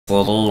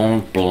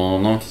Alright.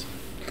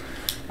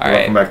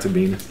 Welcome back to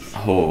Venus.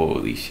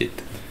 Holy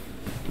shit.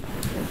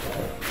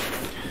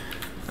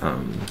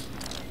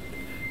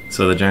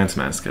 So the Giant's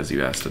Mask, as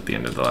you asked at the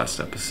end of the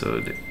last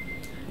episode.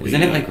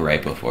 Isn't it like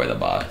right before the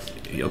boss?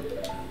 Yep.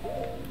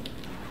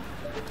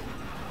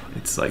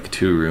 It's like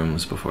 2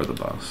 rooms before the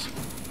boss.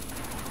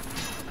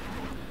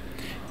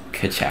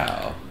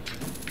 Ka-chow.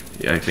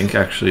 Yeah, I think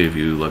actually if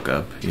you look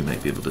up, you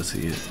might be able to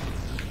see it.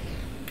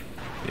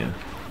 Yeah.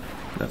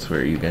 That's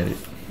where you get it.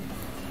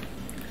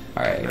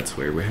 Alright. That's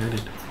where we're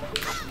headed.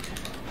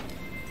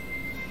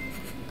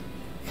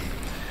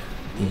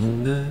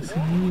 In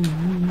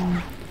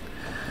the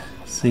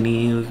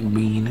city of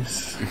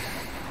Venus.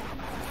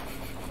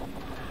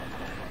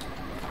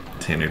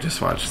 Tanner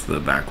just watched the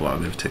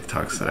backlog of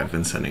TikToks that I've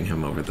been sending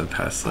him over the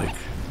past like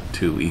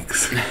 2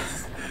 weeks,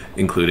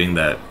 including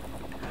that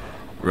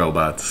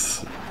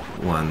robots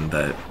one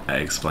that I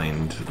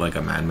explained like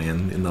a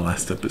madman in the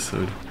last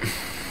episode.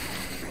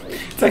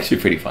 It's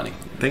actually pretty funny.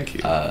 Thank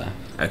you.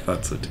 I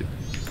thought so too.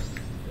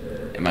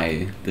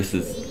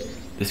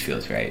 This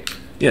feels right.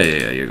 Yeah,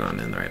 you're going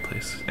in the right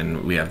place.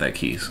 And we have that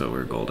key, so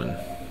we're golden.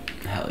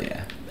 Hell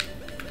yeah.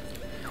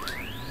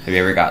 Have you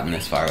ever gotten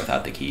this far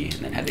without the key and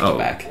then had to go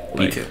back?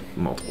 Me Like, too.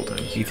 Multiple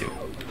times. Me too.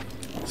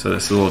 So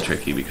this is a little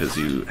tricky because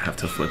you have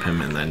to flip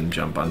him and then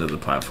jump onto the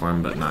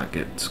platform but not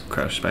get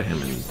crushed by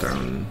him and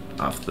thrown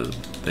off the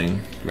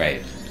thing.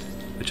 Right.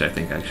 Which I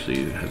think actually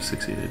you have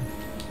succeeded.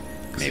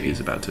 Maybe. He's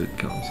about to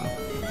kill himself.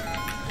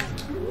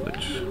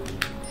 Which...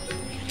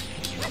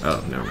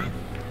 Oh, never mind.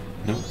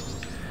 Nope.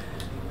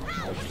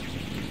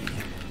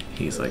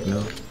 He's like,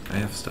 no, I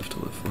have stuff to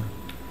live for.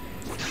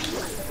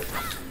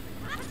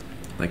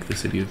 Like the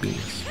city of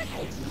Venus.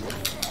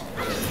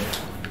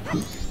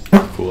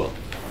 Cool.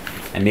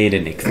 I made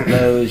an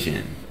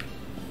explosion.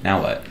 Now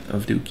what?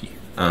 Of Dookie.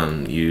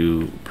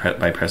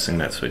 By pressing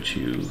that switch,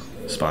 you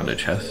spawned a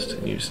chest,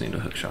 and you just need a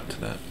hook shot to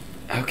that.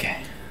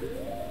 Okay.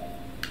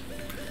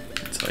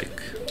 It's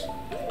like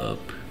up.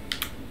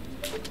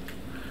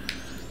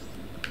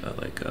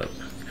 Like up.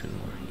 Even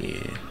more.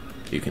 Yeah.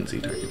 You can see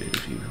targeted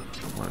if you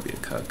want to be a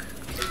cuck.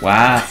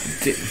 Wow.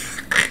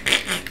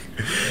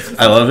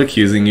 I love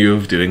accusing you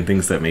of doing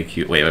things that make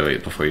you...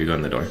 Wait, before you go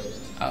in the door.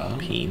 Oh.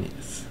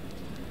 Penis.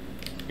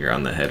 You're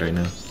on the head right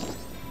now?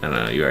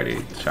 No, you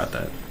already shot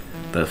that.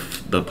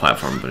 The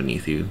platform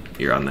beneath you,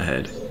 you're on the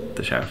head.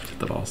 The shaft,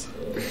 the balls.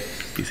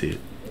 You see it?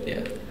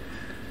 Yeah.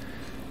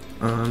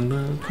 On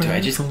the Do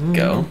I just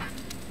go?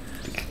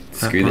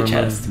 Screw the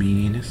chest.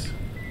 Venus.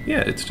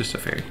 Yeah, it's just a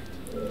fairy.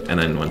 And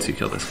then once you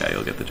kill this guy,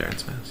 you'll get the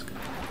Giant's Mask.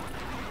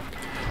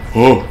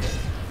 Oh!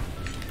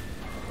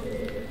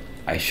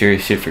 I sure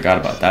as shit forgot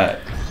about that.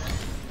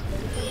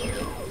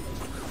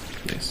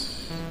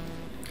 Nice.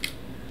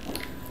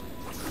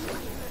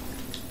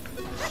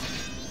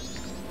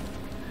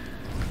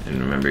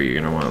 And remember,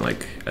 you're gonna want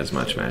like as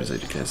much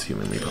magic as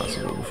humanly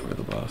possible before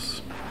the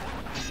boss.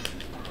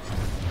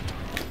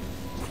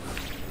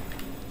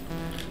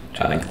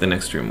 Which I think the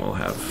next room will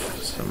have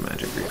some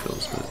magic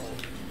refills, but...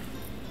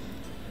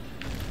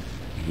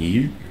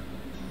 You?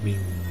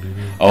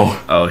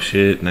 Oh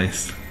shit!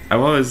 Nice. I've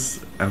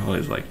always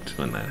liked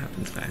when that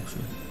happens by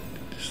accident.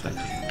 Just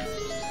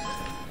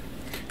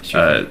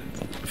like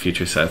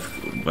Future Seth,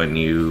 when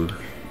you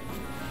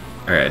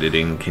are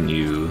editing, can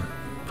you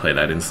play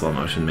that in slow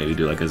motion? Maybe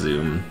do like a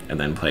zoom and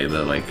then play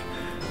the like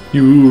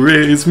 "You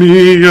Raise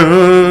Me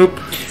Up"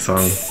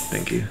 song.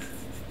 Thank you.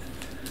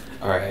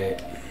 All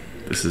right.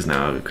 This is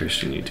now a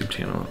Christian YouTube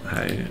channel.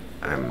 Hi,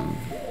 I'm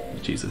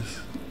Jesus.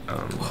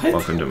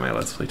 Welcome to my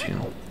Let's Play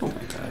channel. Oh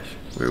my gosh.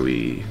 Where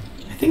we...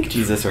 I think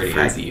Jesus already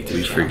has a YouTube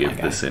channel. We forgive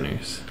the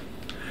sinners.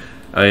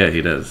 Oh yeah,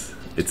 he does.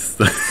 It's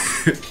the...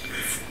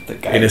 the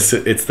guy.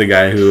 It's the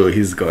guy who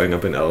he's going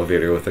up an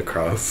elevator with a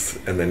cross,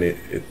 and then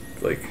it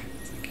like...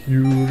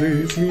 You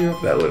raise me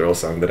up. That literal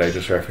song that I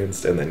just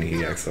referenced, and then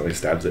he accidentally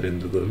stabs it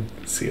into the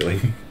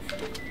ceiling.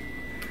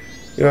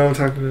 You know what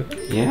I'm talking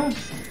about? Yeah.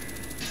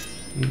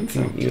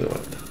 You know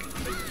what?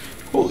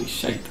 Holy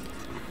shit.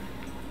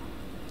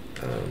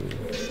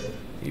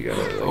 You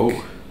gotta like...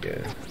 Oh.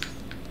 Yeah.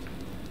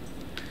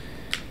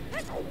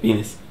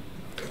 Venus.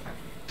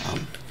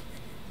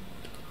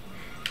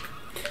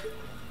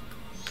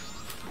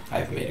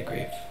 I've made a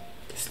grave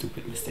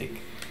stupid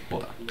mistake.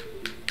 Hold on.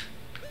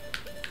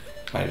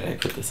 Why did I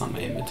put this on my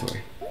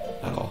inventory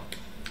at all?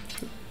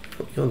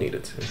 You'll need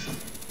it too.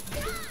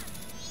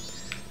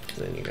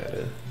 Then you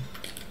gotta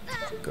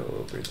go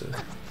over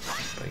the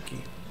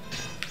spiky.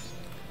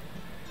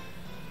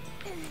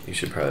 You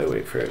should probably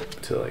wait for it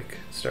to like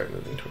start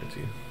moving towards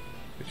you,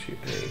 which you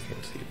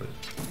can't see, but...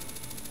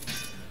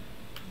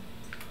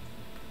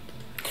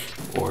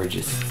 Or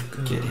just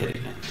get hit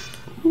again.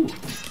 Ooh.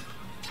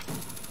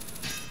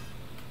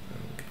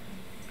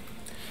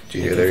 Did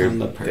you hear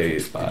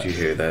Did you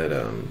hear that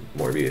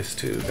Morbius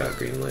 2 got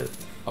greenlit?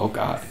 Oh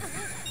god.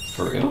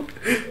 For real?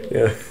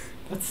 Yeah.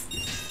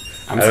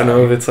 I don't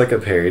know if it's like a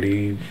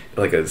parody,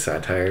 like a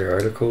satire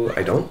article.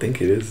 I don't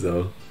think it is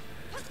though.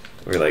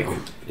 Or like,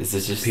 is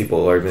this just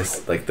people are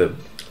like the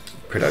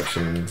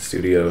production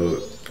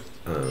studio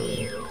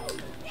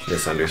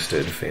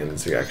misunderstood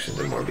fans' reaction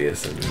to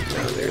Morbius, and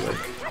now they're like,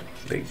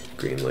 they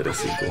greenlit a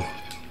sequel.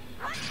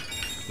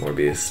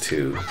 Morbius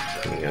 2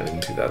 coming out in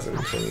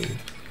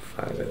 2025,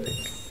 I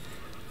think.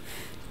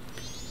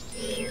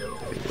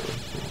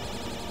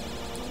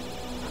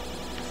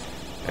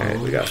 Alright,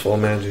 we got Full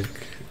Magic,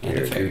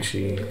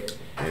 Gucci,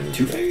 and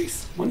 2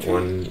 fairies? 1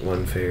 fairy?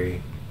 One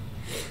fairy.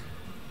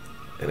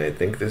 And I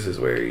think this is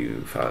where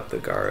you fought the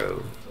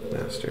Garo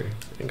master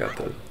and got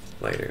the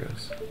light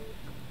arrows.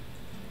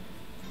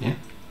 Yeah.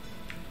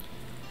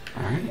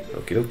 Alright.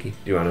 Okie dokie. Do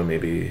you want to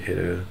maybe hit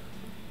a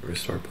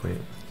restore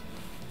point?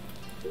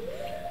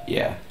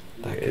 Yeah.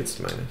 It's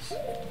minus.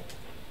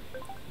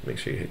 Make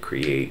sure you hit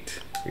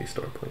create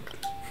restore point.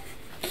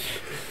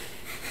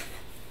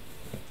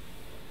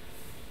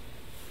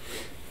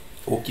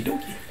 Okie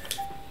dokie.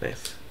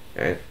 Nice.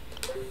 Alright.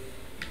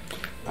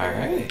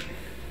 Alright.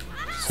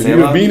 City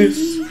of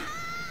Venus.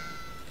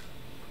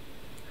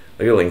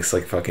 Look at Link's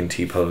like fucking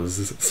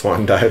T-pose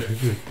swan dive.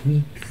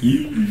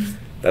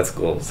 That's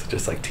goals.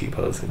 Just like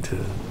T-pose into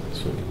the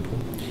swimming pool.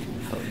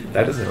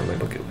 That isn't on my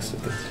bucket list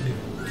of things to do.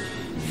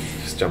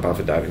 Just jump off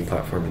a diving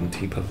platform and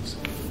T-pose.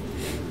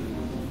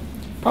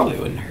 Probably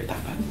wouldn't hurt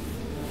that bad.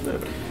 No.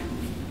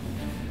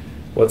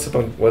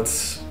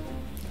 What's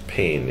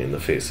pain in the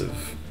face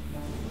of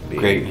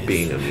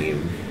being a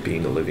meme,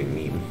 being a living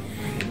meme?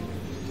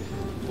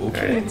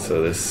 Okay. Alright,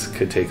 so this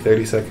could take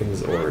 30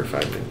 seconds or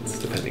 5 minutes,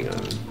 depending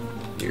on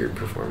your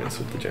performance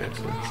with the Giant's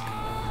Mask.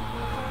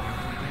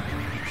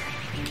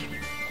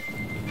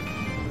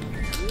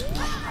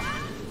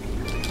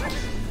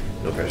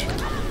 No pressure.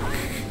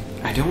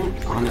 I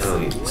don't,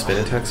 honestly. Spin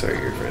attacks are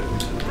your friend,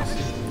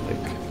 honestly.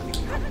 Like,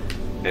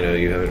 I know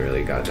you haven't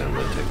really got down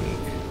the technique.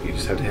 You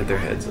just have to hit their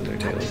heads and their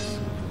tails.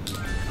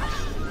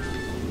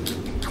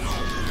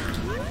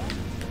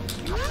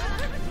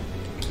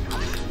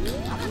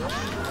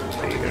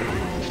 There you go.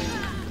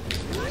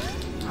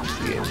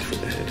 He aimed for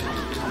the head.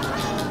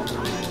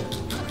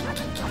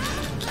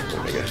 Oh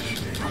my gosh.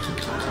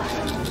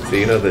 So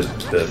you know the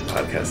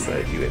podcast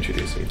that you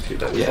introduced me to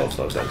that we both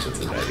love, Dungeons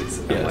and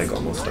Baddies? Yes. I'm like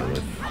almost done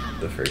with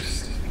the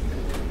first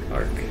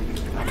arc.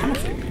 I kind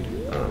of figured.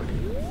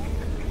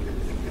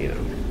 You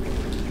know,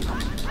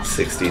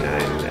 69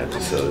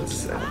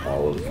 episodes,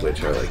 all of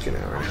which are like an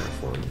hour and a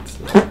half long. It's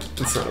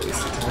not a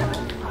waste of time.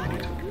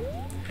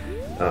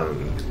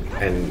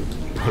 And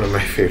one of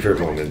my favorite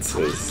moments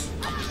was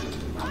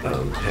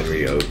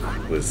Henry Oak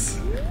was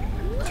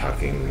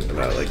talking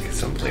about like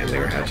some plan they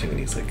were hatching, and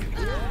he's like,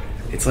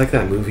 it's like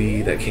that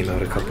movie that came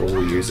out a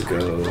couple years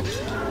ago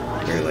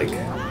where like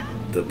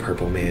the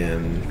Purple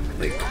Man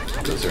like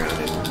goes around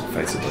and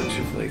fights a bunch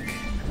of like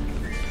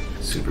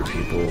super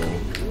people.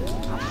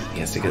 He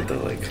has to get the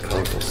like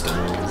colorful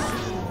stones.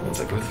 And it's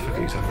like, what the fuck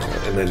are you talking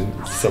about? And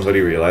then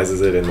somebody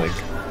realizes it, and like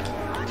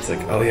it's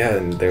like, oh yeah,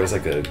 and there was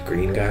like a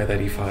green guy that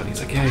he fought, and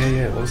he's like,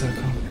 yeah, what was that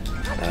called?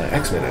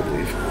 X-Men, I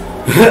believe.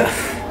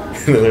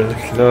 And then they're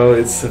like, no,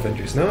 it's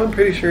Avengers. No, I'm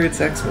pretty sure it's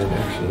X-Men,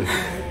 actually.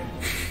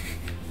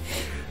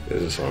 It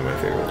was just one of my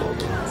favorite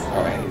moments.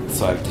 Alright,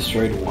 so I've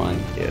destroyed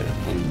one. Yeah.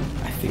 And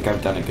I think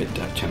I've done a good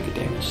chunk of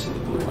damage to the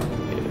blue one.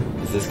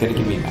 Yeah. Is this gonna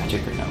give me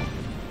magic or no?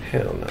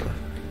 Hell no.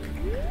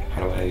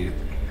 How do I...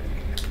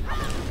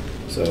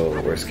 So,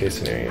 worst case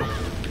scenario,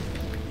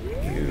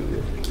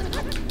 you...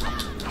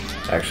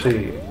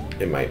 Actually,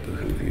 it might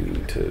behoove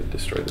you to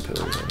destroy the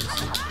pillars,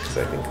 honestly. Because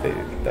I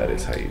think that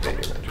is how you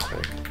get your magic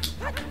back.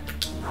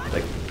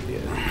 Like,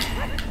 yeah.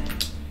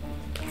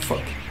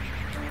 Fuck.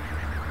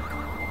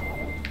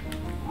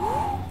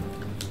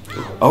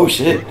 Oh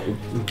shit!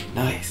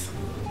 Nice.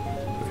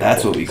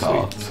 That's what we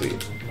call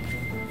Sweet.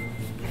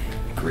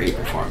 great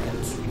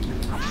performance.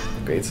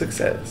 Great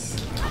success.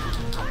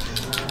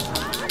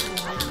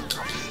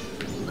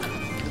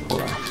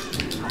 Hold on.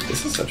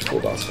 This is such a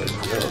cool boss fight. I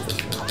love this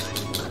one.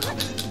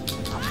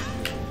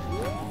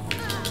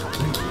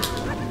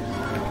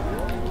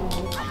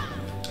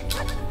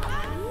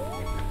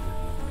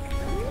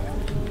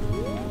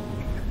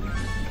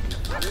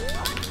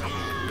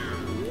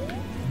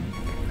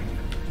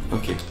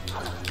 Okay.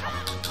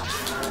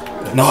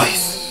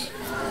 Nice!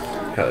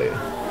 Hell yeah.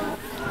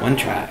 One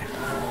try.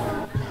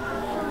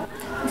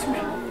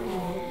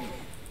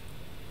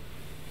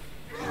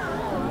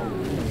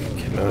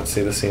 Cannot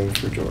say the same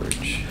for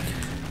George.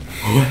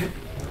 What?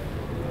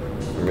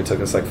 Remember, it took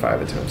us like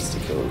 5 attempts to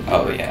kill him.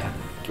 Oh yeah,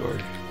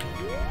 George.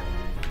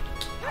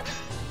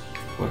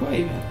 What do I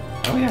even...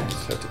 Oh yeah.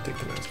 Just have to take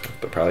the mask off.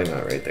 But probably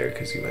not right there,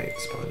 because you might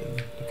spawn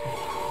in.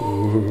 Okay.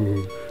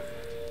 Ooh.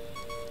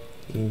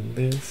 In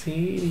the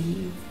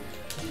city.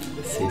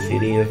 The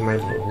city of my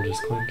hole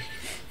just clenched.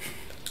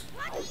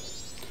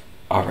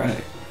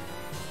 Alright.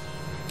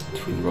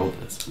 Twin roll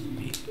this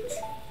means.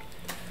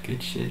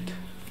 Good shit.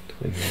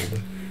 Twin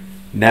roll.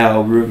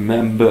 Now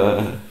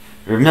remember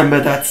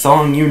that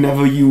song you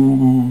never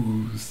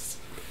use.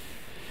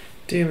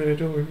 Damn it, I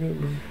don't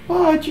remember.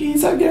 Oh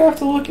jeez, I'm gonna have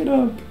to look it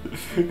up.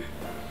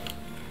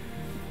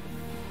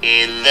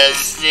 In the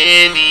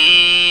city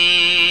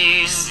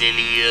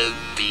of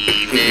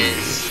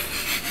Venus.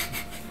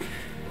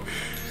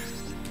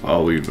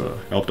 Well, we've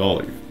helped all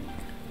of you.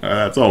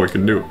 That's all we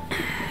can do.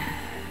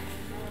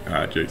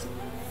 Jason.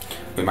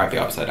 We might be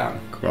upside down.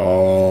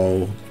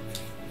 Call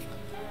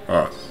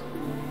us.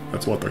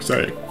 That's what they're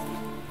saying.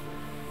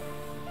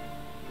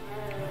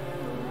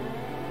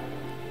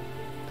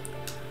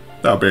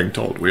 Now being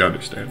told, we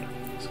understand.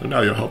 So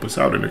now you'll help us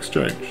out in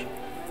exchange.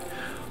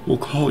 We'll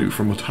call you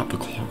from atop the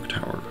clock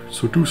tower,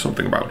 so do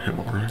something about him,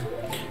 alright?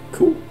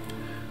 Cool.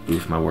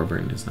 Oof, my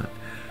warbird is not.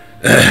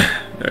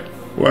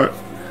 What?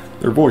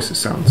 Their voices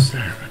sound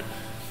sad.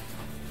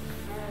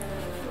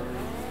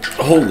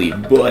 Holy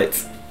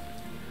butt.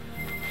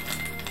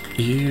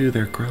 Ew,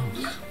 they're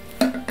gross.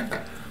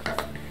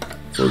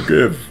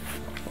 Forgive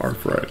our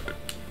friend.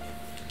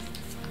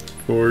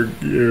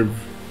 Forgive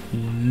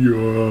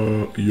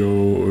your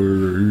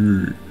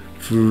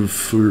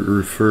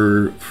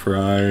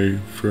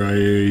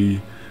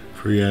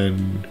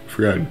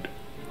friend.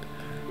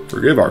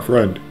 Forgive our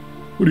friend.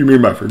 What do you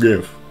mean by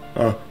forgive?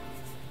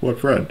 What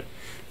friend?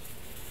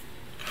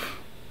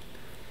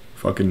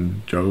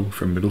 Fucking Joe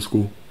from middle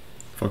school?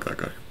 Fuck that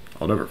guy.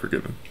 I'll never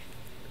forgive him.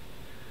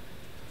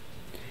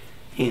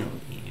 Hell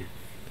yeah.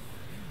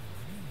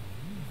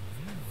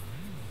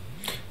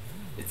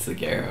 It's the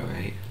Garrow,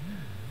 right?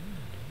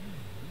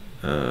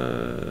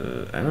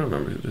 I don't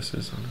remember who this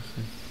is,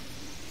 honestly.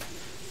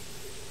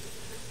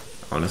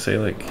 I want to say,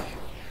 like...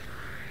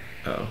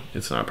 Oh,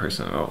 it's not a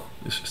person at all.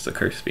 It's just a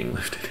curse being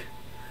lifted.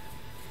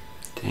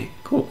 Dang.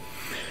 Cool.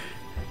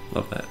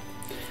 Love that.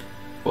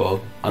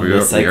 Well, on We are-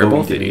 this cycle, we are we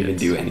both didn't even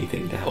idiots. do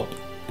anything to help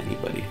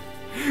anybody.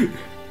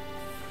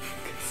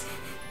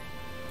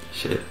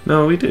 Shit.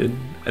 No, we did.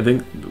 I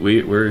think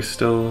we're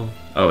still...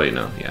 Oh, wait,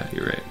 no. Yeah,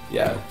 you're right.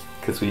 Yeah,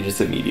 because we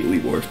just immediately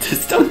warped to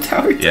Stone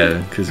Tower. Yeah,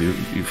 because you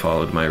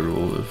followed my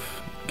rule of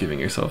giving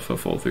yourself a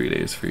full 3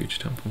 days for each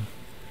temple.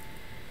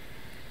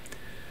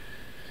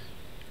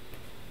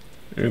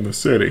 In the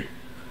city.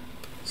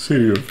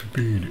 City of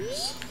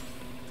Venus.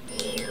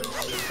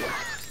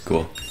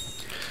 Cool.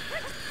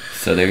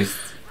 So there's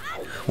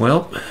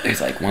Well,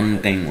 like one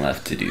thing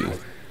left to do.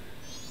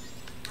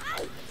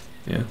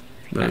 yeah,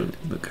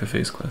 the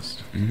cafe's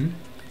quest. Mm-hmm.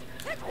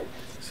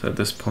 So at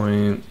this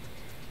point,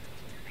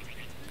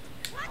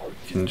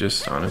 you can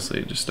just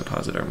honestly just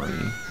deposit our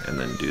money and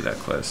then do that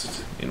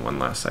quest in one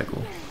last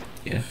cycle.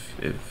 Yeah.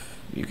 If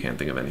you can't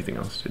think of anything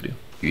else to do.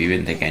 You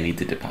even think I need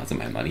to deposit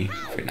my money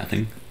for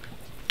nothing?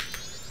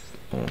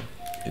 Well,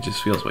 it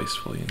just feels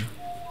wasteful, you know.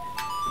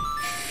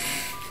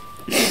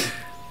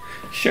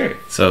 Sure.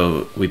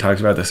 So we talked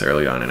about this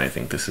early on, and I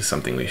think this is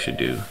something we should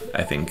do.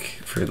 I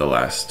think for the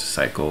last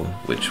cycle,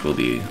 which will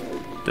be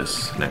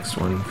this next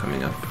one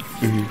coming up,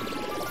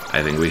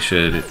 I think we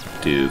should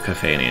do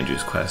Cafe and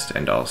Andrew's quest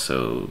and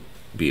also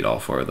beat all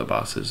 4 of the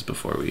bosses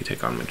before we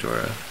take on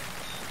Majora.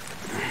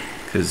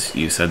 Because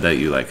you said that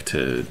you like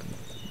to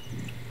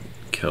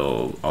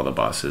kill all the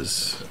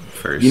bosses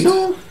first, You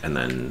know? and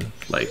then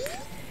like,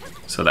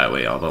 so that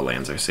way all the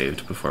lands are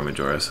saved before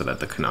Majora, so that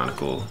the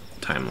canonical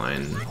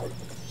timeline,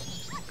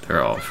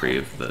 they're all free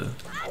of the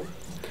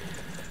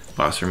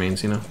boss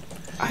remains, you know?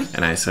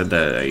 And I said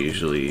that I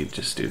usually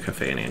just do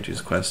Cafe and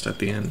Andrew's quest at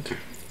the end,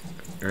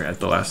 or at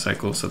the last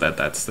cycle, so that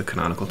that's the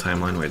canonical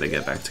timeline where they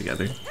get back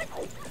together.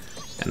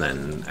 And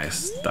then I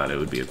thought it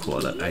would be a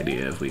cool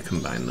idea if we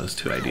combine those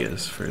 2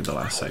 ideas for the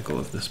last cycle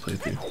of this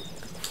playthrough.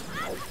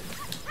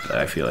 But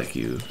I feel like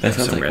you That have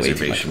sounds some like way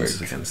too much reservations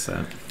work. against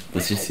that.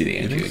 Let's just do the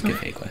Andrew think and so?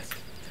 Cafe quest.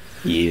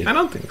 I Yeah.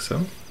 don't think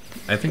so.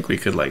 I think we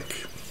could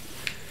like...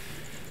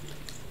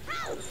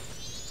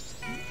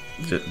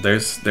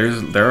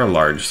 There are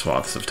large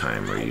swaths of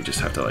time where you just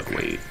have to like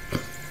wait.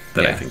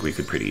 That I Yeah. think we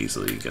could pretty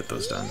easily get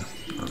those done,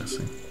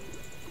 honestly.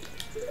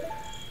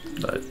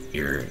 But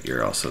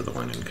you're also the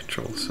one in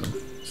control, so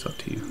it's up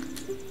to you.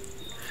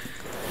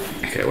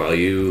 Okay, while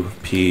you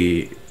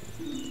pee...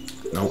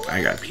 Nope,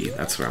 I got pee.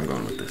 That's where I'm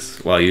going with this.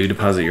 While you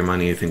deposit your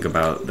money, think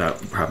about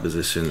that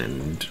proposition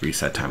and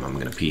reset time. I'm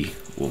gonna pee.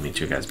 We'll meet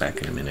you guys back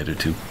in a minute or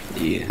 2.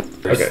 Yeah.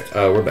 Okay,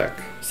 we're back.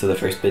 So the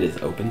first bit is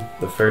open.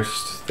 The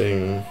first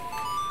thing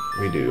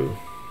we do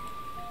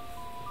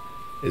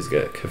is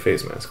get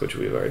Cafe's mask, which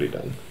we've already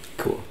done.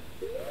 Cool.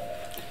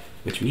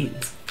 Which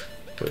means...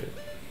 Wait.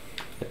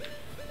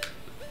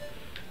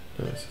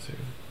 Not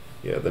necessarily.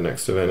 Yeah, the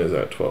next event is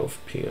at 12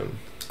 p.m.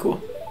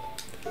 Cool.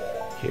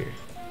 here.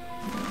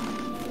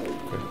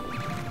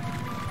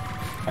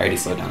 I already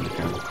slowed down the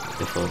crowd.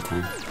 The flow of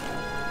time.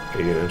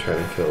 Are you gonna try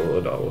to kill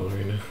a doll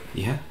right now?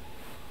 Yeah.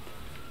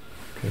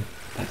 Okay.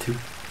 That too.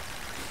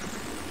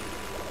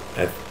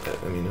 I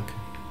mean, okay.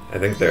 I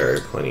think there are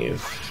plenty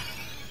of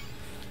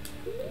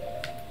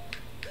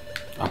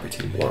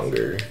Opportunity.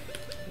 longer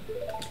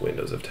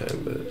windows of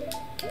time, but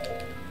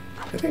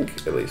I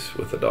think at least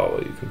with a doll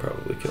you can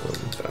probably kill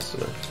him fast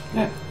enough.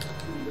 Yeah.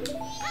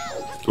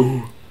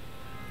 Ooh.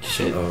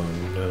 Shit. Oh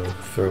no,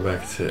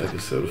 throwback to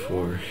episode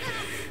 4.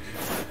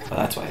 Well,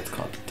 that's why it's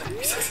called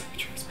Tanner's Sex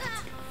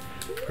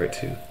Majora'smask. Part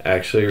 2. I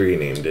actually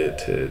renamed it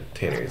to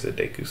Tanner's a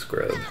Deku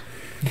Scrub.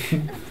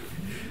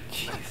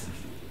 Jesus.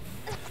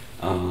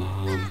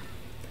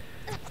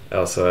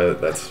 Also,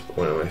 that's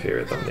one of my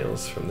favorite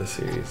thumbnails from the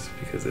series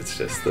because it's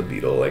just the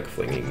beetle like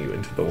flinging you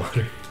into the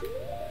water.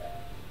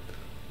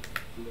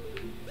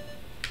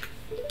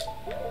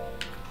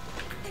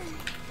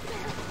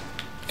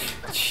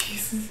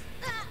 Jesus.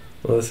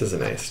 Well, this is a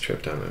nice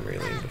trip down memory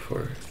lane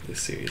before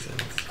this series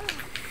ends.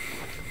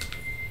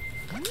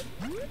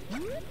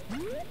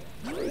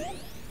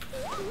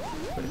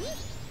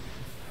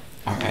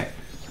 Alright.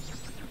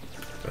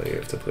 Oh, you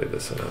have to play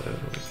this one out at home.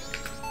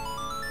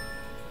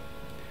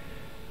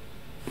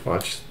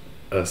 Watch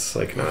us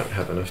like not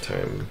have enough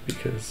time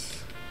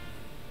because.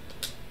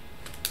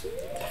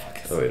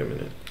 Oh, wait a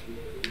minute.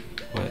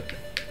 What?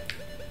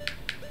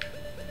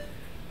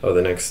 Oh,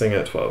 the next thing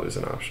at 12 is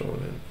an optional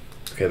event.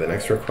 Okay, the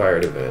next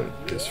required event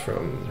is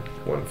from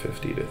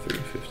 1:50 to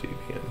 3:50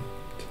 p.m.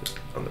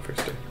 On the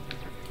first day.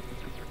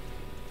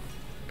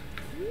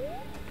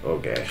 Oh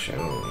gosh, I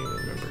don't even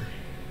remember.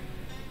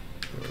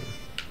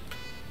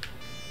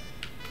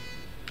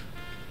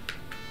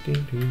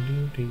 Ding, ding,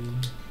 ding,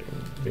 ding,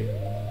 ding,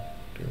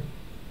 ding.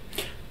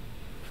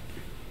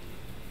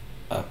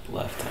 Up,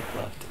 left,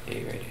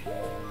 A right.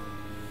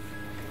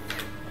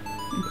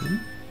 Mm-hmm.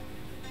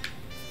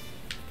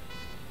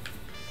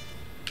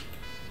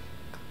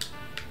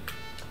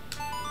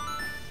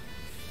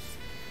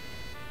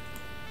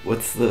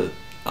 What's the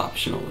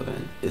optional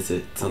event? Is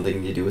it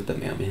something you do with the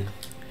mailman?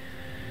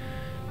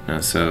 No,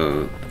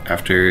 so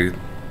after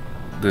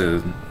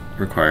the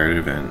required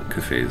event,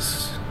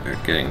 cafes are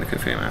getting the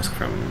cafe mask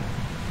from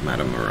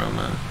Madame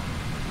Aroma,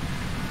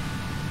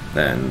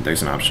 then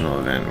there's an optional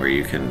event where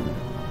you can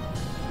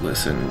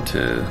listen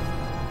to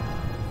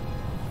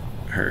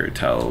her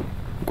tell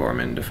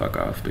Gorman to fuck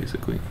off,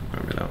 basically.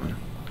 Remember that one?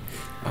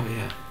 Oh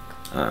yeah.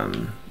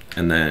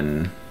 And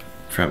then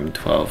from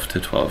 12 to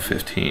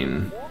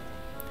 12:15,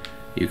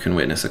 you can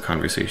witness a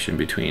conversation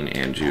between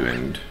Anju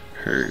and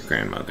her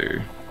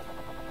grandmother.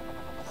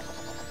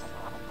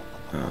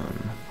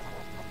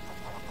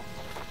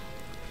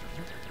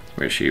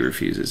 Where she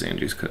refuses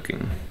Anju's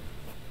cooking.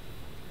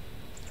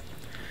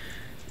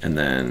 And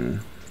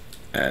then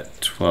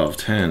at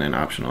 12:10, an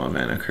optional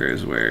event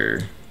occurs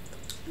where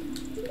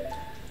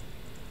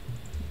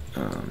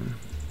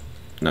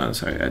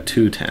at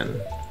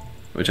 2:10,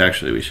 which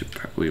actually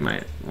we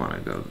might want to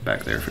go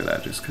back there for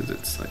that just because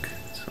it's like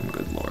some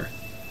good lore.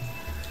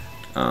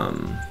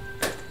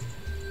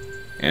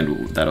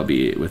 And that'll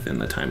be within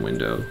the time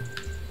window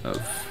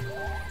of.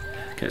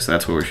 Okay, so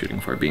that's what we're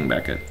shooting for, being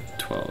back at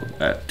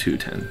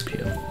 2:10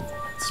 p.m.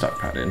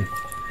 Stockpot in.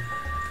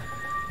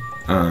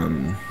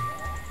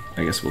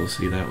 I guess we'll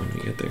see that when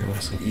we get there.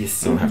 Also, Yes,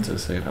 don't have to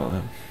say it out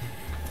loud.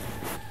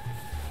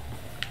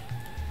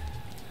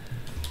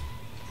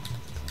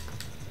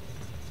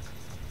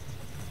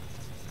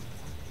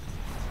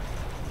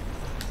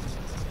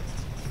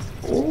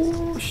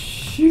 Oh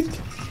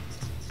shit!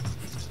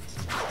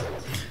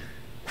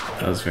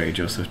 That was very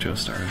Joseph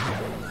Joestar.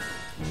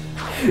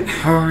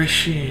 Holy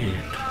shit!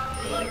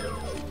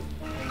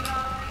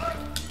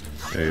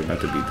 So you're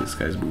about to beat this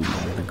guy's booty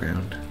on the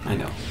ground. I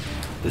know.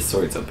 This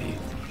sword's OP.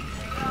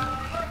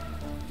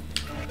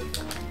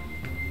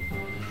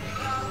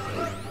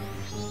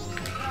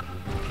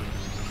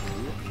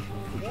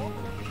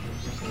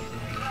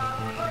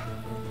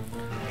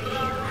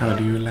 How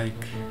do you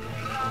like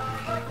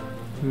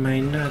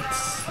my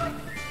nuts?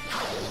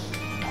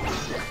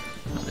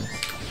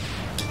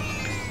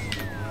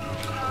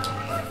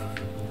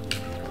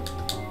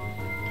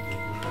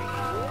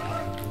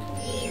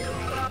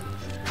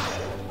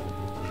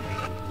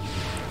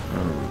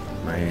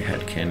 My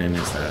headcanon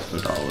is that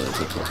Vidala is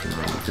a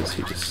Pokemon because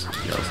he just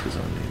yells his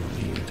own name when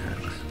he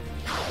attacks.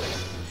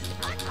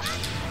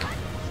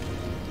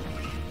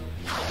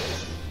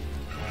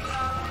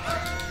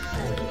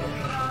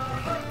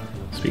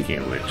 Speaking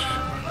of which,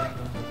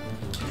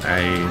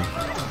 I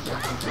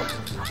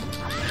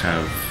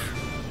have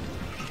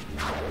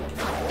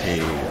a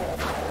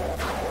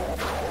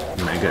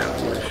Mega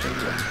Evolution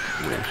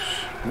wish.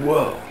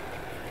 Whoa!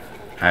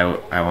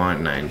 I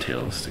want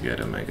Ninetales to get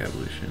a Mega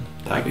Evolution.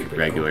 That'd be Like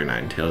pretty regular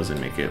Ninetales and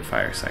make it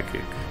Fire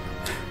Psychic.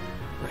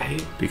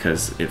 Right?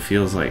 Because it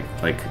feels like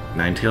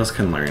Ninetales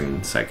can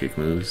learn psychic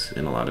moves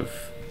in a lot of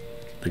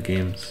the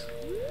games.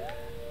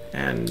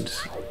 And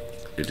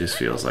it just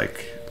feels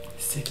like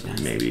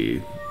Sickness.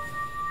 maybe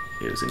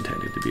it was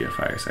intended to be a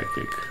Fire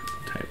Psychic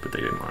type, but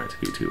they didn't want it to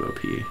be too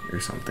OP or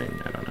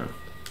something. I don't know.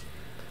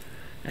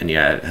 And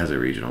yeah, it has a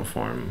regional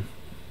form.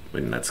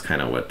 And that's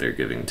kind of what they're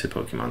giving to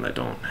Pokemon that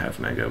don't have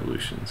Mega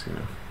Evolutions, you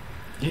know?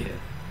 Yeah.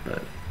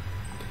 But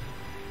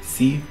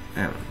See?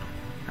 I don't know.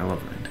 I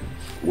love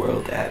Ninetales.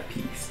 World at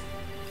peace.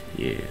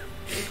 Yeah.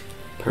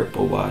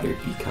 Purple water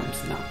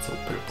becomes not so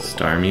purple.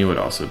 Starmie would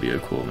also be a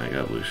cool Mega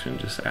Evolution.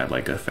 Just add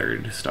like a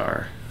third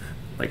star.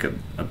 Like a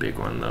big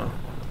one, though,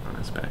 on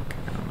his back.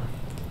 I don't know.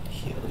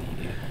 Hell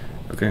yeah.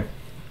 Okay.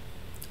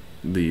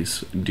 The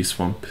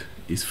swamp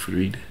is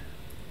freed.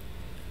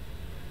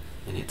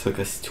 And it took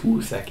us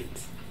 2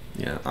 seconds.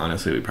 Yeah,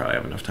 honestly, we probably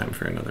have enough time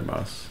for another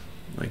boss.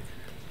 Like,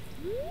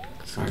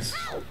 since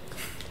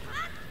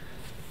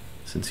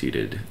you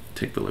did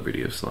take the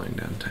liberty of slowing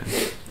down time.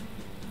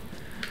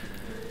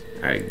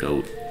 Alright,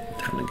 goat.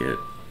 Time to get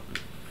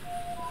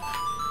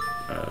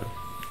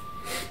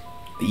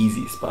The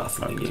easiest boss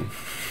in the game.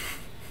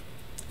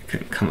 I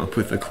couldn't come up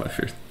with a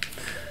clever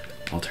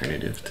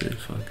alternative to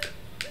fucked.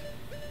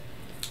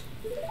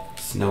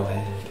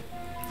 Snowhead.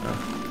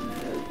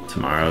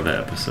 Tomorrow, the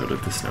episode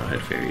of the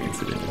Snowhead Fairy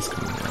incident is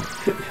coming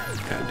out.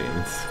 God damn,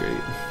 it's great.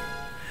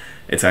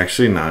 It's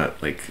actually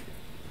not like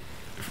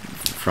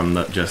from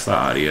just the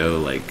audio.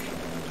 Like,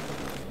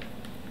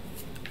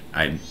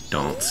 I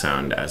don't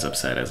sound as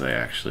upset as I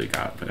actually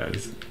got, but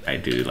I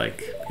do like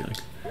be like,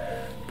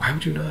 why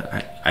would you not?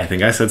 I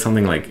think I said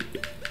something like,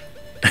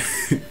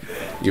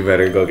 you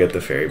better go get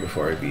the fairy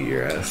before I beat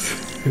your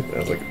ass. I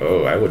was like,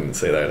 oh, I wouldn't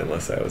say that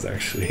unless I was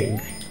actually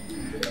angry.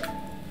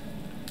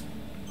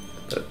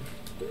 But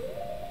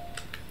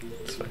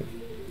it's fine.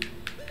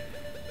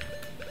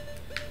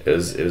 It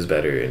was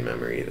better in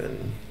memory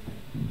than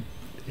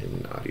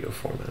in audio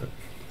format.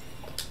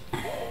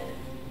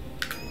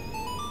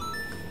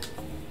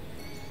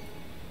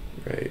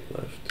 Right,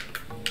 left.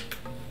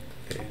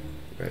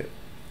 A, right,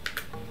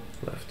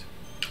 left,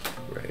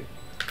 right,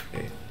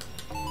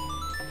 A.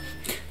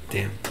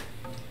 Damn.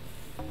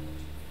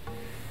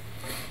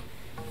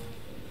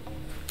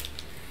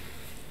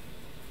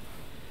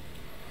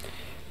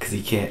 Cause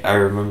he can't. I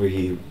remember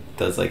he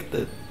does like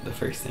the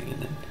first thing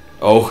and then.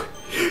 Oh.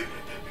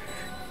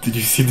 Did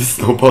you see the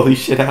snowball he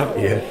shit out?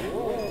 Yeah.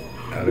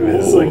 Out of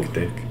his like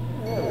dick.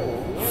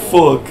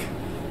 Fuck.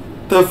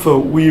 That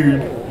felt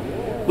weird.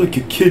 Like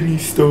a kidney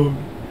stone.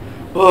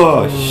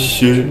 Oh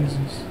shit. Jesus.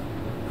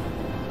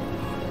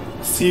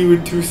 See you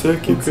in 2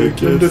 seconds, Okay, I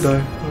time to guess.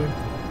 die.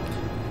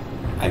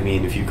 I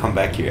mean, if you come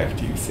back here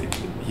after you say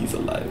he's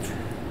alive.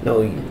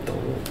 No, you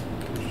don't.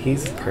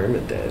 He's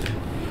perma-dead.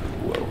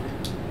 Whoa.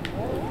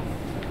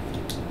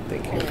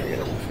 Thank you for getting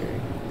the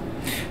fairy.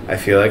 I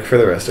feel like for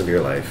the rest of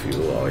your life, you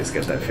will always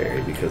get that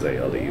fairy because I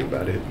yelled at you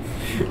about it.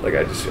 Like,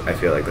 I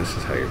feel like that's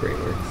just how your brain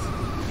works.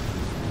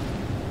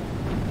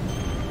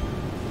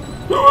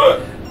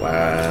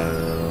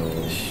 Wow.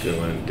 Good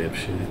one,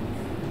 dipshit.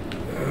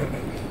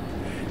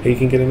 Hey, you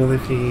can get another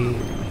feed.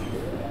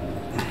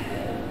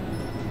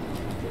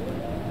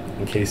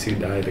 In case you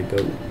die to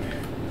goat.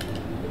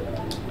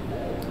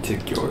 To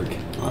Georg,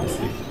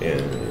 honestly. Yeah.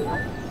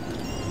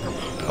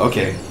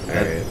 Okay.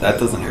 Alright. That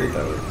doesn't hurt.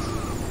 That works.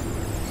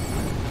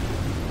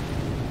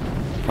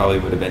 Probably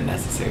would have been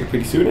necessary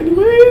pretty soon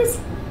anyways.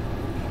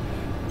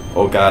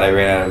 Oh god, I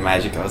ran out of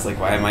magic. I was like,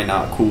 why am I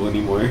not cool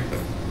anymore?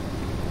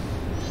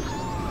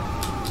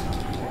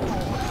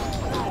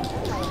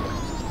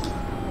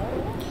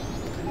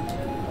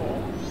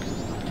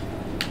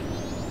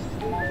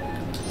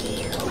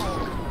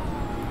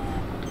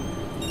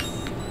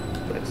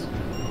 Nice.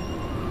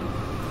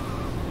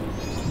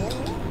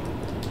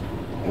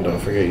 And don't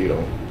forget, you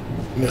don't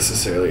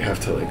necessarily have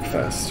to like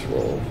fast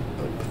roll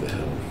up the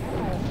hill,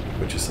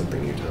 which is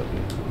something you taught me.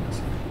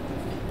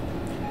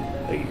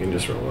 Like, you can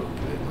just roll up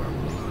it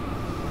normally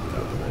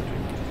without the magic.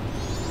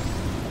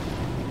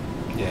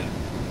 Yeah.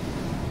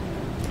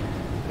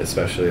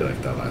 Especially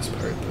like that last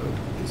part though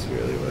is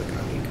really what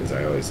got me, because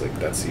I always like,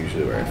 that's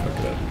usually where I fuck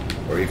it up.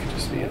 Or you could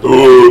just be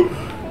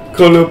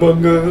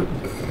Kalabanga.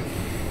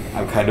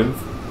 I'm kind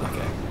of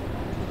okay.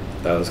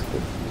 That was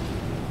cool.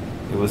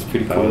 It was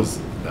pretty That cool. was-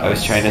 that I was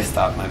was- trying to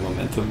stop my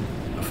momentum.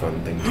 A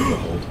fun thing to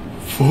behold.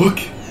 Fuck.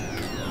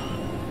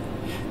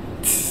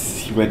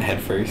 He went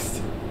head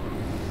first.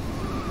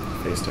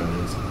 Face down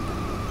is.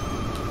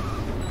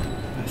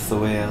 That's the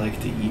way I like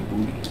to eat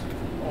booty.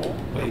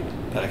 Wait,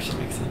 that actually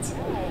makes sense.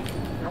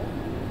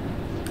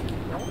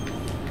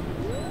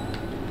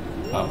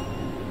 Oh,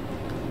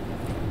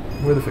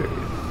 Where the fairy?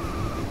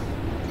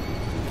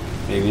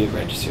 maybe it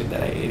registered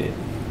that I ate it.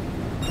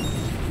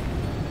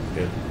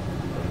 Yeah.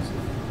 Honestly.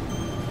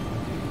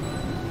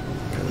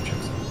 Kind of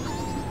checks out.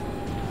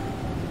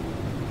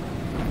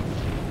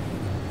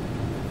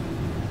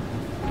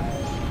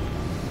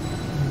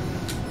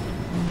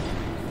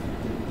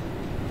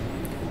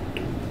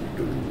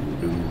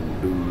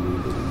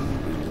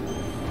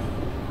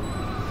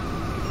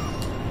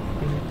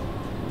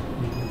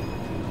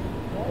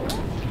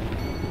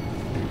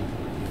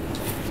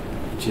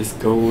 Just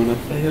going up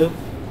the hill,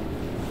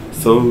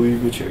 slowly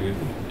but surely.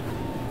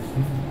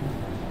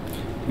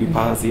 We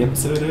pause the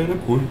episode at a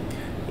point.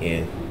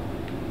 Yeah.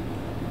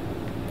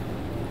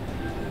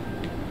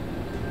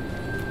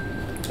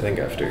 I think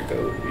after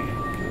Go, we can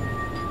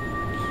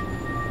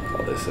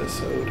call this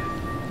episode.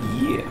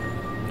 Yeah.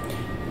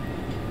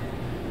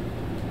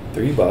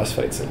 3 boss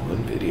fights in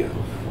one video.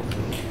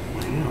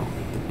 Wow,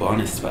 the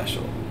bonus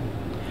special.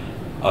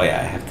 Oh yeah,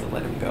 I have to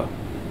let him go.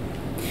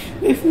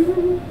 If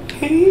you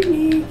hate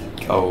me.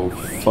 Oh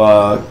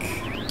fuck.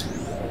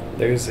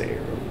 There's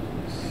arrows.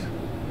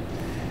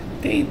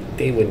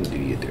 They wouldn't do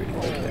you dirty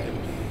like that.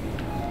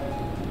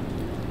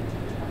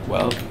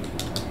 Well.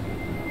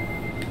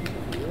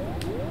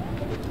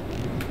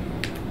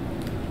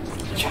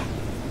 Cha.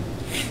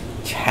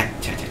 Cha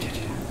cha cha cha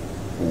cha.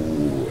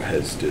 Who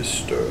has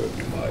disturbed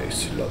my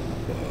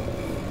slumber?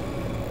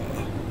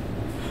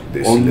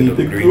 This Only little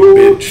the green goat.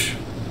 bitch.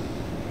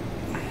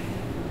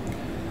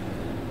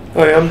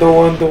 I am the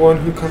one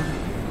who come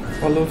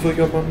all over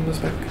your mama's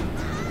back.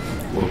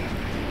 Whoa.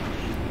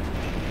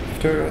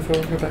 After I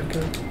throw her back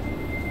up.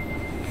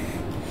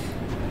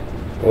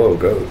 Oh,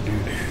 goat,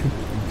 dude.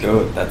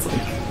 Goat, that's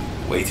like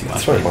way too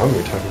That's much. my mom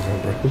we're talking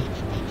about, bro.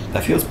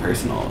 That feels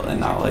personal and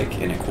not like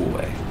in a cool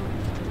way.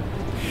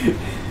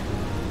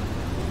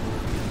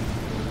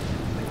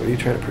 What are you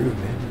trying to prove,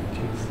 man?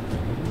 Jeez.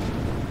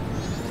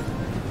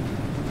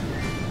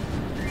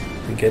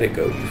 We get it,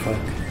 goat, you fuck.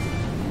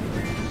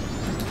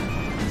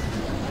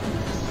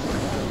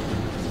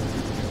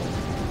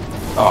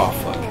 Oh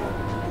fuck.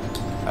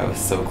 I was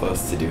so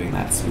close to doing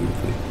that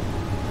smoothly.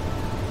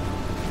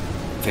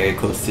 Very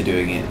close to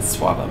doing it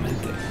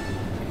suavemente.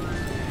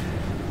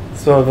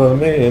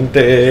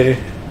 Suavemente,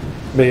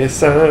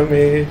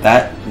 besame.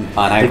 That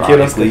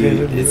unironically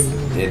quiero is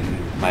in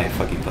my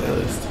fucking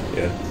playlist.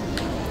 Yeah.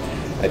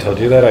 I told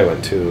you that I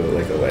went to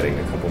like a wedding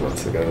a couple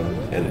months ago,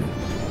 and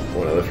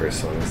one of the first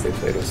songs they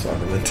played was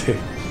Suavemente.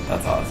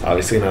 That's awesome.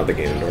 Obviously not the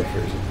Ganondorf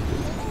version.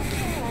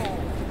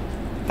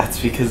 That's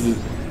because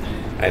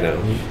I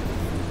know.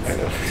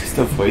 just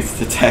a voice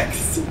to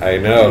text. I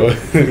know,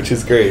 which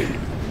is great.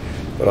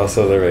 But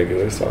also the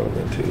regular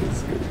Suavemente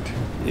is good too.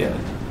 Yeah.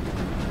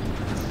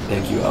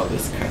 Thank you,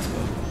 Elvis Crespo.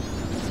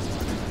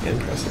 And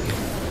Presley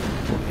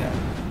Yeah.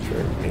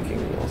 for making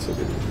also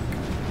good music.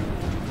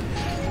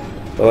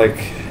 But like,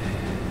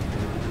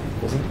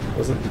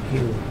 wasn't he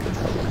the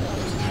problem?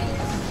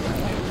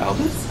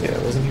 Elvis? Yeah,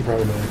 wasn't he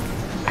problematic?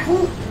 I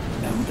don't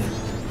know that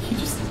he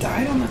just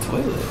died on the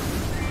toilet.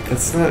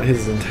 That's not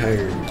his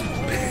entire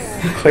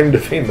claim to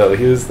fame, though.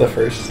 He was the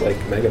first like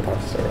mega pop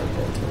star of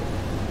all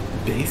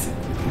time. Basically.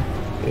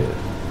 Yeah.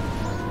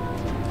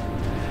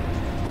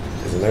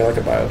 Isn't there like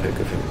a biopic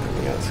of him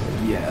coming out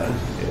soon? Yeah.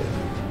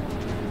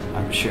 Yeah.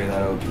 I'm sure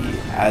that'll be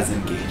as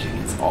engaging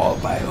as all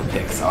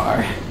biopics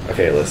are.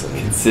 Okay, listen.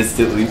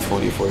 Consistently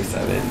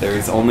 24/7.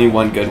 There's only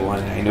one good one,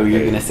 and I know you're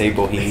Okay. gonna say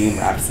Bohemian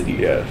Rhapsody.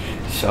 Yeah.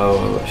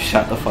 So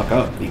shut the fuck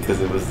up because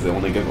it was the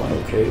only good one.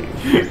 Okay.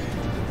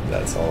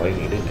 That's all I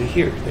needed to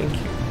hear. Thank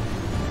you.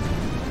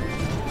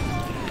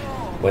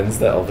 When's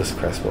the Elvis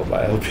Crespo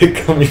biopic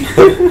coming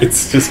out?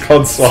 It's just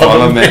called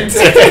Suavemente.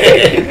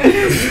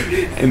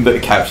 And the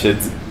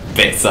captions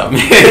Besame.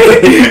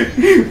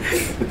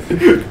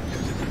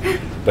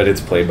 But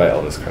it's played by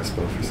Elvis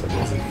Crespo for some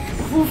reason.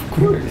 Of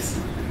course.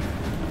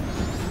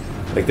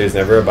 Like, there's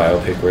never a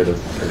biopic where the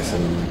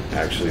person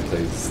actually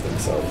plays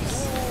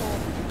themselves.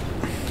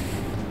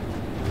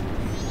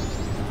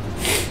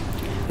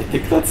 I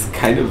think that's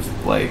kind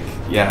of like,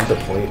 yeah. The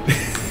point,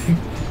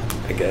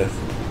 I guess.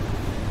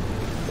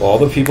 Well, all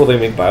the people they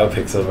make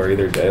biopics of are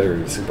either dead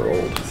or super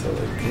old, so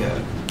like...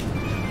 Yeah.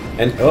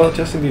 And, oh,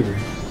 Justin Bieber.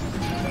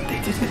 They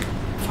did it.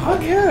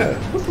 Fuck. Yeah.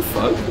 What the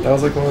fuck? That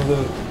was like one of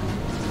the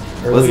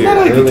earlier... Wasn't that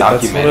like a That's one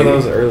documentary? of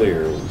those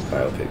earlier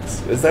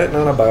biopics. Is that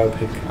not a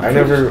biopic? I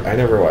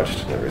never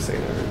watched Never Say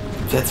Never.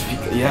 That's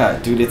because, yeah,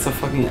 dude, it's a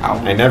fucking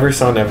album. I never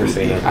saw Never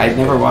Say Never. I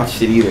never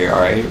watched it either,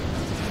 alright?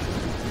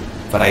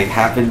 But I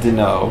happen to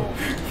know,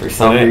 for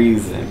some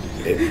reason.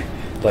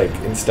 Like,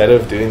 instead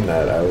of doing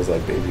that, I was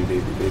like, baby,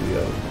 baby, baby,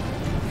 oh.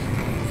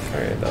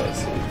 Alright, that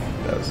was weak.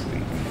 That was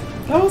weak.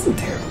 That wasn't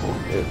terrible.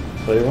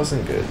 But it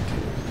wasn't good,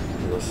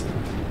 dude. Listen.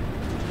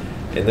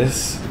 In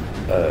this,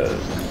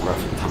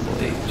 Rough and tumble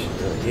age.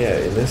 yeah,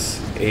 in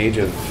this age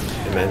of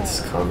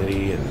immense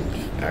comedy and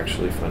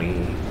actually funny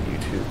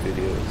YouTube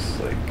videos,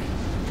 like,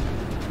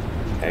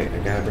 I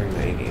gotta bring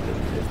my A game in.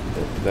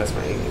 If that's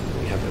my A game,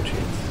 we have no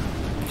chance.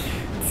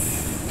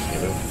 You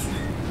know?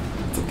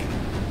 It's okay.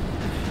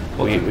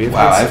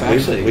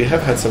 We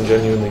have had some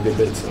genuinely good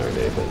bits in our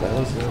day, but that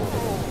was no.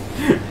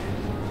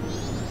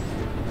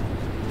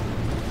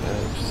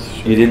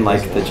 You didn't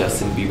like the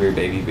Justin Bieber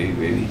baby, baby,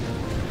 baby?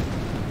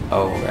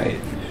 Oh, right.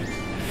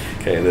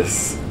 Okay,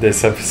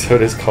 this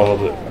episode is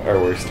called Our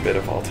Worst Bit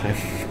of All Time.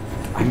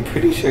 I'm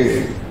pretty sure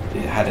it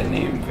had a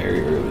name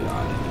very early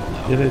on, and you'll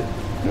know. Did it?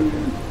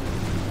 Okay.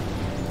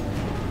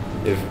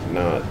 If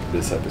not,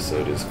 this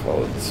episode is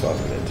called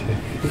Suavemente.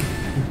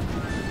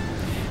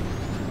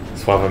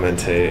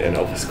 Suavemente, an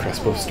Elvis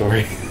Crespo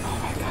story. Oh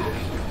my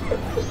gosh.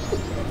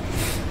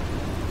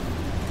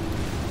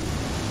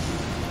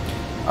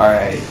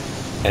 Alright.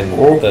 And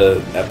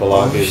the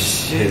epilogue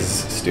is his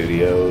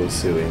studio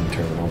suing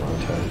Terminal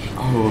Montage.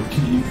 Oh,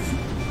 jeez.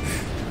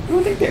 I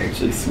don't think they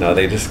actually sued. No,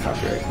 they just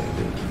copyright claimed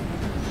it.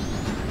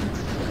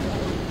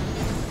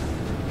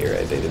 You're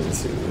right, they didn't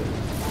sue it.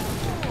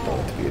 They don't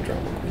want to be a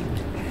drama queen.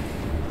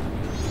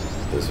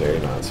 It was very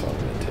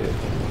non-Suavemente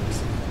of them,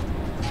 honestly.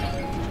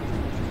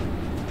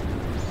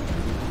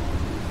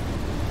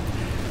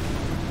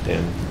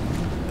 Damn.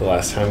 The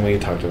last time we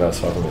talked about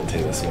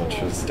Suavemente this much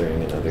was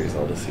during another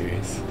Zelda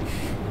series.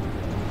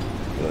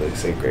 They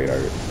say great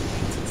art.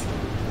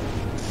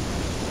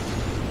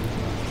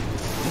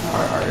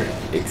 Our art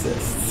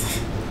exists.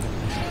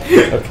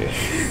 Okay.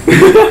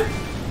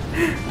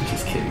 I'm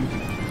just kidding.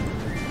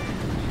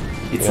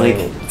 It's Yeah.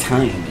 like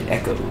time, it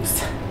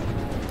echoes.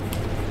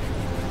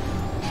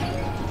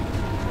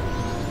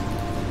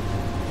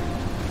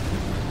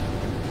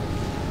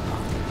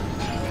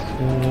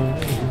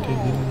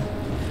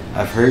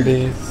 I've heard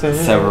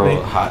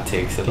several hot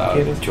takes about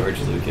George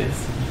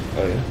Lucas.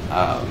 Oh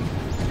yeah.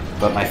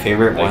 But my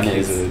favorite Like one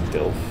he's is. a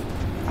dilf.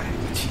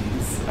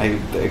 Jeez, I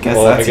guess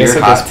Well, that's I guess your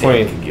at hot this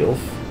point, take. gilf.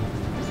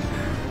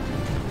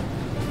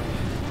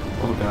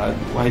 Oh God,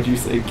 why'd you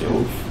say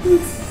gilf?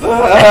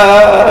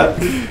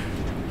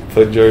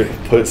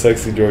 Put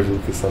sexy George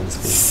Lucas on the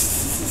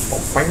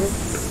screen.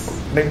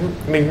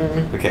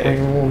 Okay.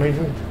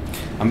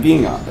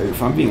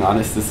 If I'm being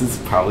honest, this is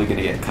probably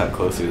gonna get cut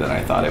closer than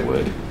I thought it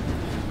would,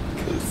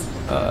 because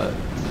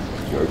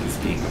George is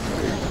being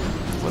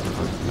what the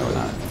fuck? No,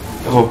 not.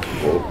 Oh,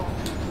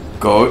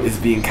 Goat is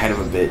being kind of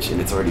a bitch,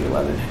 and it's already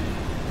 11.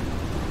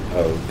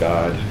 Oh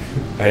God,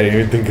 I didn't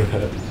even think of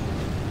that.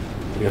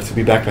 We have to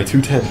be back by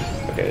 2:10.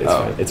 Okay, it's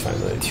fine. It's fine.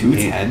 Like,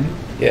 2:10?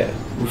 Yeah,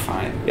 We're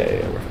fine. yeah,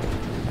 we're fine.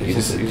 You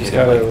just hit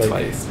gotta it like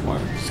twice more.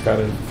 just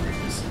gotta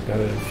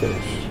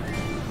finish.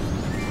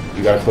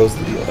 You gotta close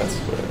the deal. That's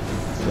what.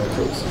 You gotta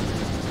close.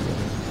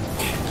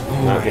 Oh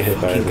Not my get hit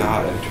by fucking the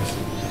God.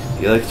 electricity.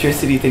 The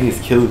electricity thing is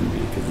killing me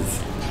because it's.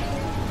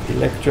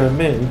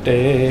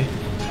 Electramente.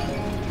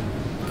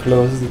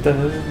 Close the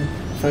door.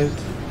 Fight.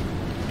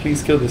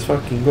 Please kill this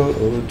fucking goat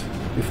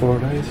before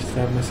I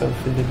stab myself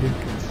in the dick.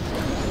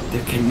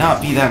 There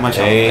cannot be that much.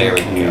 There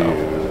we go.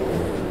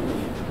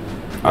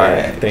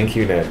 Alright. Thank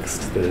you.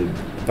 Next, the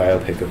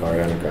biopic of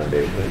Ariana Grande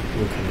that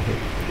will come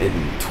out In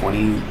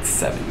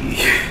 2070,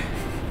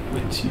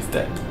 when she's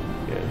dead.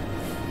 Yeah.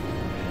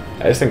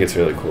 I just think it's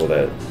really cool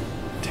that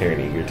Taron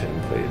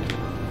Egerton played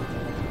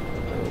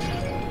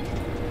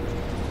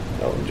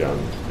Elton John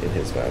in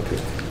his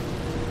biopic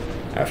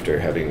after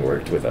having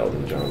worked with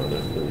Elton John on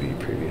a movie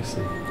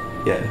previously.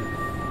 Yeah.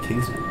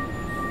 Kingsman.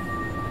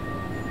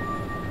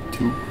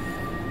 2.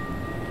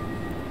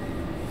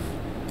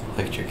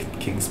 Electric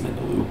Kingsman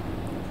Lou.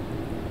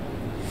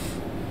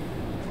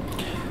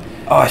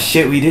 Oh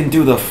shit, we didn't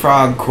do the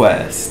frog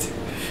quest.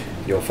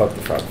 Yo, fuck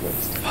the frog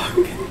quest.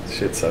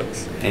 Shit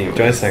sucks. Anyways,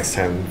 Join us next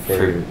time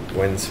for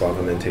when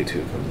Suavemente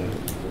 2 comes out.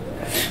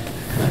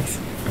 Nice.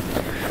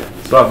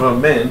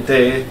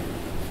 Suavemente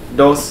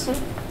 2.